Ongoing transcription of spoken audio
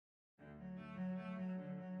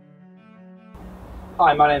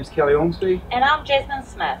Hi, my name's Kelly Ormsby. And I'm Jasmine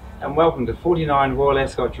Smith. And welcome to 49 Royal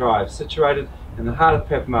Ascot Drive, situated in the heart of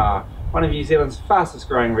Papamoa, one of New Zealand's fastest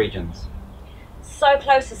growing regions. So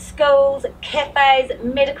close to schools, cafes,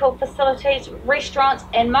 medical facilities, restaurants,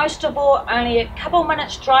 and most of all, only a couple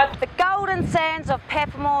minutes drive to the golden sands of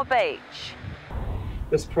Papamoa Beach.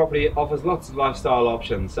 This property offers lots of lifestyle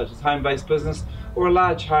options, such as home-based business or a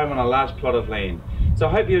large home on a large plot of land. So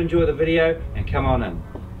I hope you enjoy the video and come on in.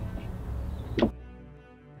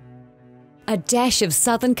 A dash of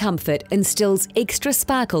southern comfort instills extra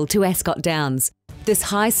sparkle to Ascot Downs. This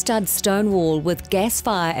high-stud stone wall with gas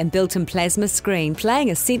fire and built-in plasma screen playing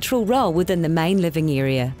a central role within the main living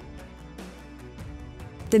area.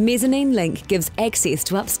 The mezzanine link gives access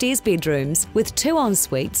to upstairs bedrooms with 2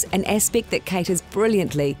 en-suites, an aspect that caters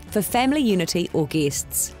brilliantly for family unity or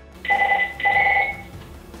guests.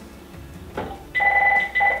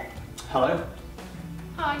 Hello?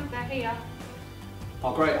 Hi, they're here.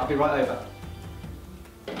 Oh great, I'll be right over.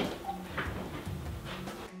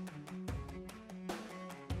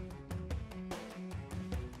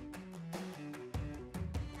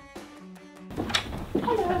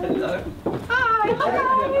 Hello. Hi,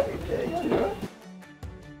 hello.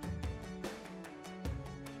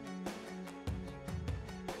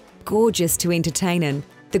 Gorgeous to entertain in,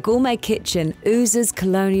 the gourmet kitchen oozes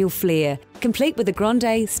colonial flair, complete with a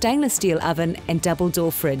grande stainless steel oven and double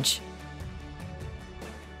door fridge.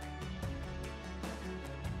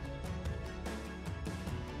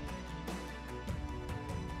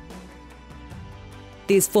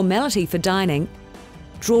 There's formality for dining,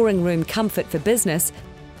 drawing room comfort for business,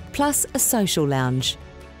 plus a social lounge.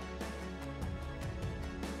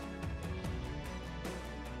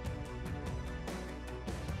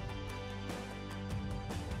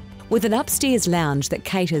 With an upstairs lounge that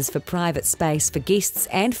caters for private space for guests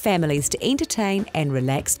and families to entertain and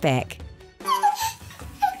relax back.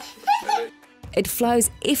 It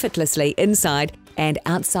flows effortlessly inside, and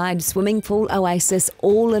outside swimming pool oasis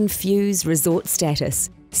all infuse resort status.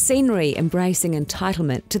 Scenery embracing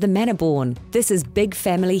entitlement to the manor born. This is big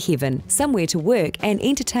family heaven, somewhere to work and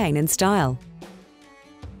entertain in style.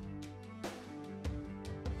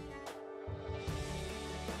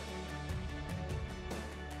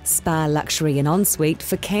 Spa luxury and ensuite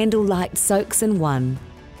for candlelight soaks in one.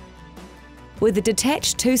 With a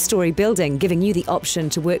detached 2-storey building giving you the option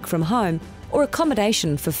to work from home or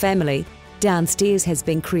accommodation for family, downstairs has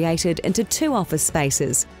been created into 2 office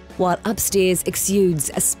spaces, while upstairs exudes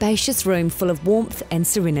a spacious room full of warmth and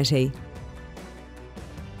serenity.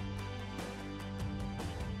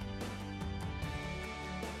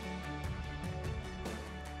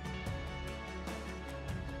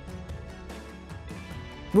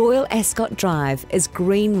 Royal Ascot Drive is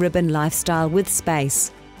green ribbon lifestyle with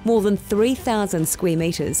space, more than 3,000 square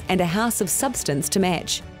metres and a house of substance to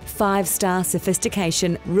match. 5-star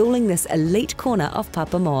sophistication ruling this elite corner of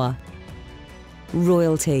Papamoa.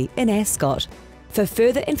 Royalty in Ascot. For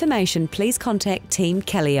further information, please contact Team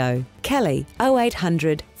Kelly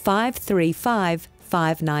 0800 535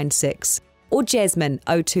 596 or Jasmine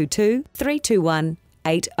 022 321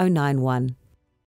 8091.